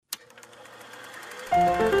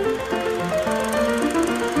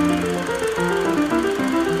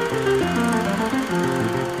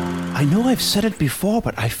know I've said it before,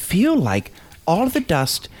 but I feel like all the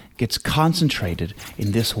dust gets concentrated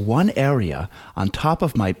in this one area on top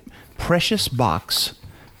of my precious box.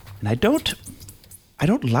 And I don't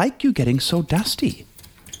like you getting so dusty.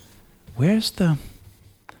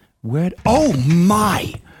 Oh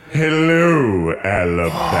my! Hello,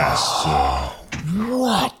 Alabaster.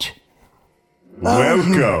 What?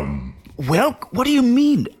 Welcome. Well, what do you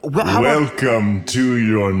mean? Welcome to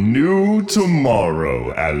your new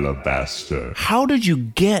tomorrow, Alabaster. How did you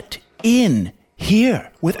get in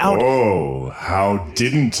here without... Oh, how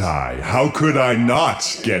didn't I? How could I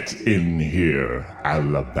not get in here,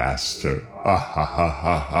 Alabaster? Ha ha ha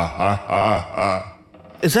ha ha ha ha.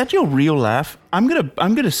 Is that your real laugh? I'm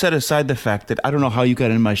gonna set aside the fact that I don't know how you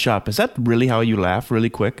got in my shop. Is that really how you laugh,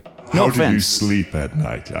 really quick? No offense. How do you sleep at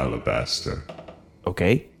night, Alabaster?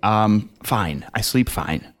 Okay, fine. I sleep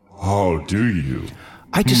fine. Oh, do you?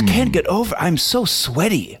 I just can't get over. I'm so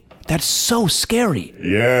sweaty. That's so scary.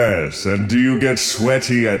 Yes, and do you get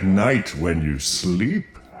sweaty at night when you sleep,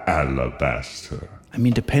 Alabaster? I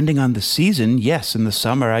mean, depending on the season, yes. In the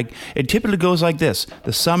summer, it typically goes like this.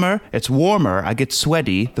 The summer, it's warmer, I get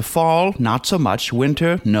sweaty. The fall, not so much.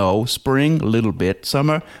 Winter, no. Spring, a little bit.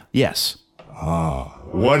 Summer, yes. Ah,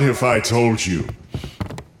 what if I told you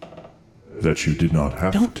that you did not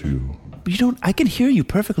have to? I can hear you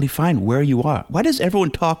perfectly fine where you are. Why does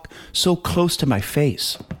everyone talk so close to my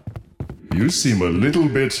face? You seem a little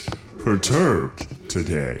bit perturbed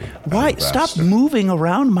today. Why? Alabaster. Stop moving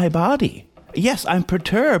around my body. Yes, I'm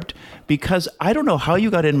perturbed because I don't know how you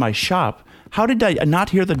got in my shop. How did I not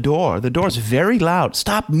hear the door? The door's very loud.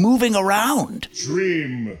 Stop moving around.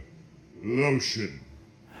 Dream Lotion.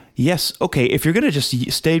 Yes, okay, if you're going to just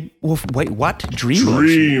stay... Well, wait, what? Dream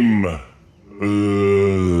Lotion?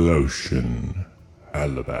 Dream Lotion,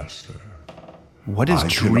 Alabaster. What is I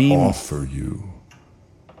Dream... can offer you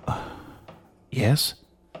Yes?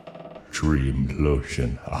 Dream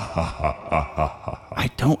Lotion.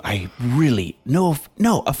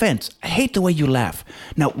 No offense. I hate the way you laugh.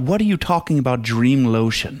 Now, what are you talking about Dream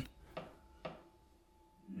Lotion?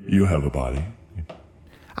 You have a body.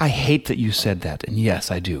 I hate that you said that, and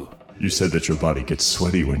yes, I do. You said that your body gets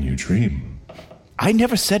sweaty when you dream. I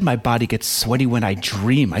never said my body gets sweaty when I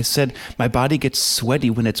dream. I said my body gets sweaty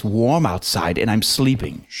when it's warm outside and I'm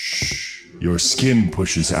sleeping. Shh. Your skin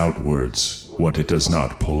pushes outwards what it does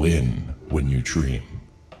not pull in when you dream.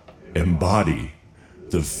 Embody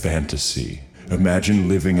the fantasy. Imagine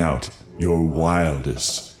living out your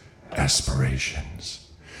wildest aspirations.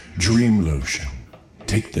 Dream Lotion.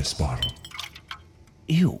 Take this bottle.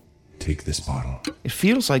 Ew. Take this bottle. It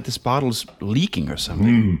feels like this bottle's leaking or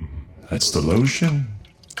something. That's the lotion.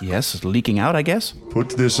 Yes, it's leaking out, I guess. Put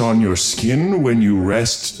this on your skin when you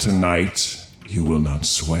rest tonight. You will not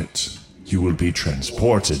sweat. You will be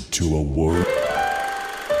transported to a world.